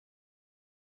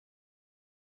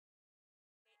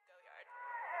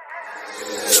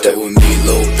Stay with me,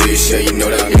 little bitch, yeah, you know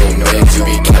that I'm your man. You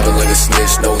be capping like a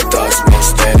snitch, no thoughts, one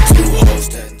stand, two hoes,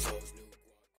 10 toes.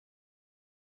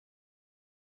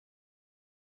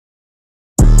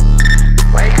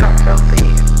 Wake up,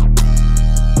 filthy.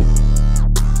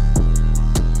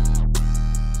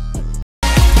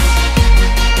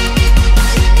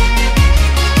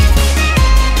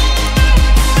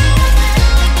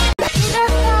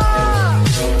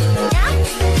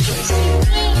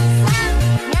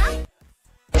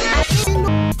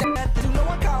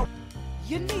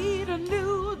 You need a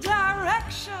new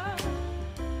direction.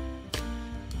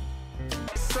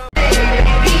 If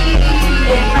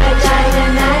I die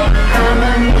tonight,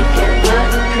 I'ma make it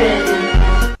look pretty.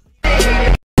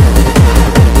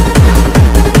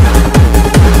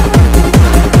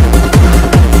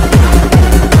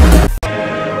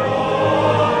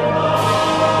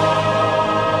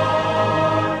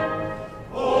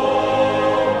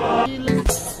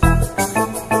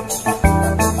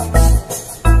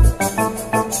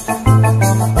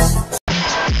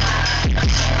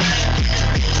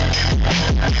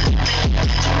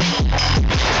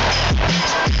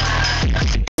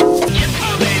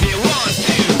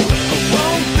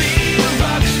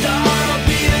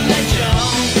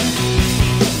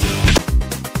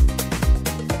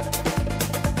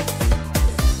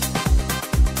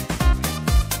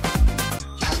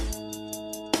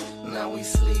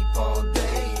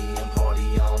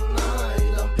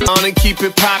 And keep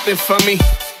it poppin' for me.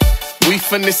 We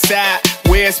from the side,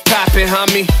 where it's poppin',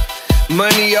 homie.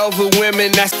 Money over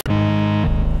women, that's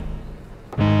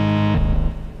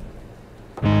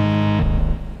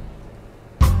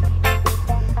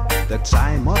the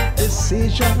time of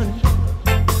decision.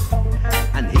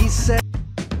 And he said,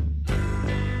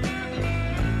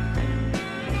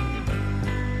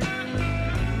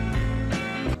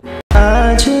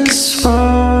 I just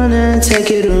wanna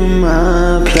take you to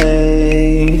my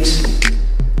place.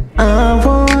 I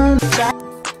want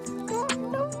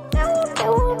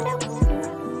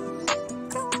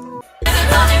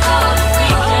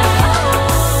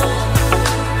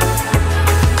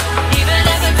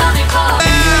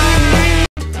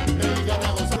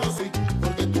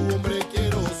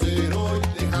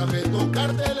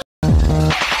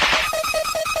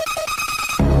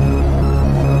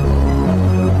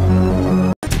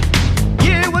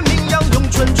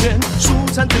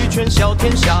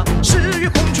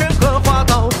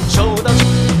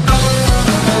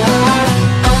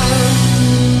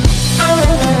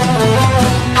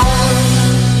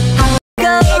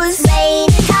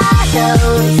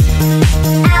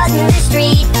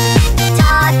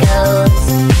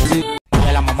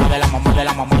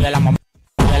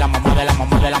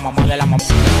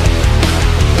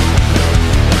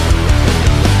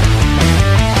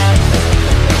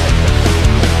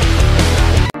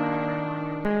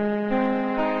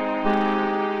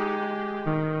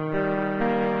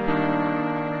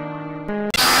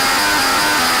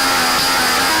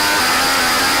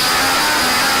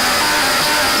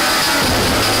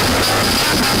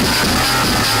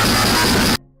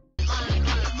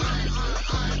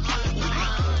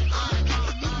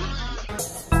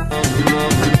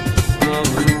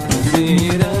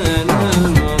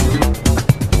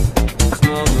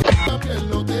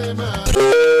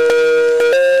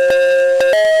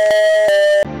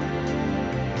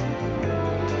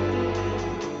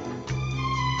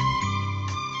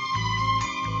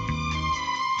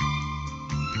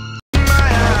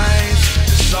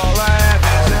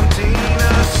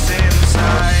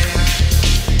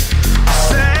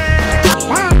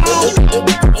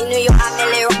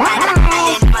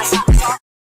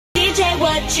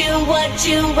what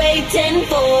you waiting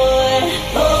for?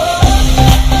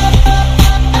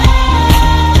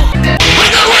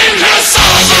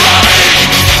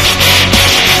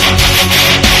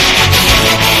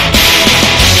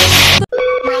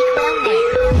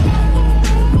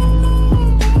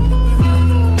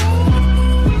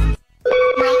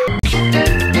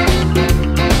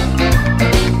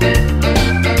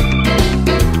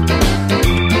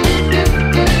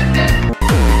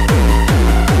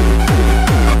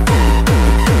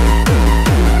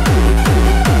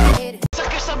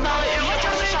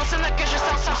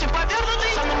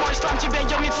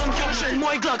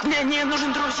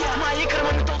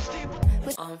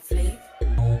 On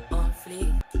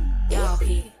fleek, y'all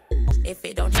heat. If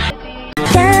it don't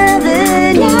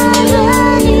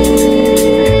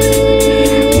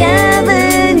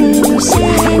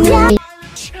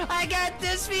I got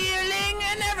this feeling,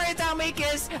 and every time we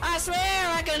kiss, I swear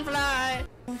I can fly.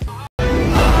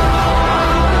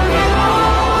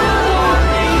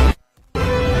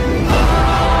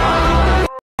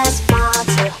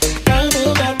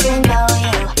 Baby, get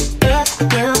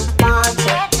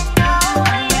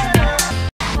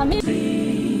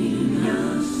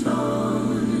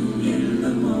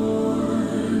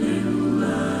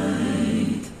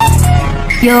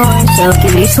yours, so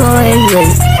give me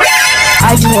toys.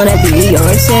 I just wanna be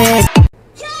yours.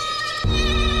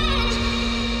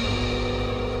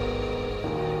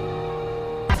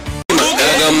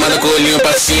 Manda com o olhinho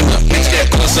pra cima. Quer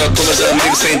coça com meus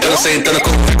amigos, sentando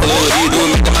com o colorido.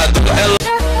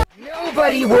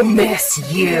 Nobody will miss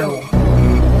you.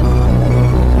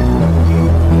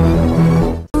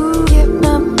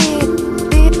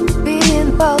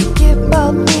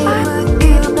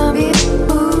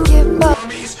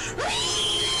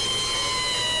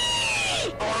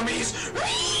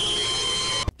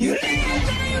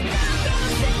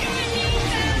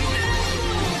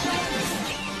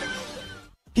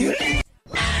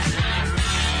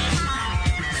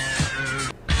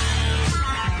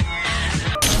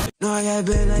 No, I got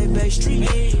bed like Bay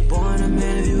Street. Born a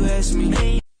man if you ask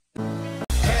me.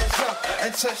 Hands up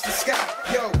and touch the sky.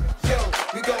 Yo,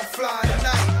 we gon' fly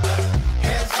tonight.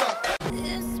 Hands up.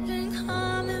 It's been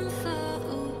coming for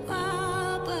a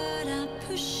while, but I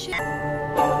push it.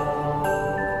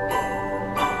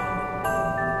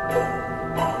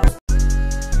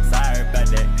 Sorry about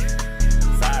that.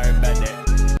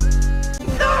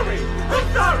 I'm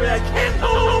sorry, I can't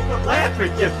hold but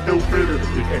laughing, you stupid.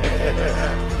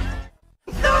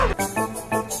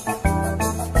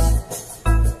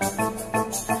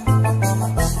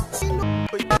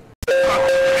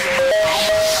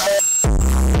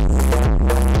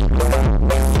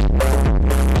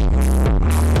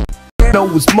 Know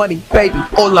is money, baby.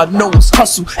 All I know is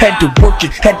hustle. Had to work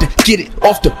it, had to get it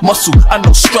off the muscle. I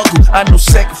know struggle, I know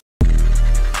sacrifice.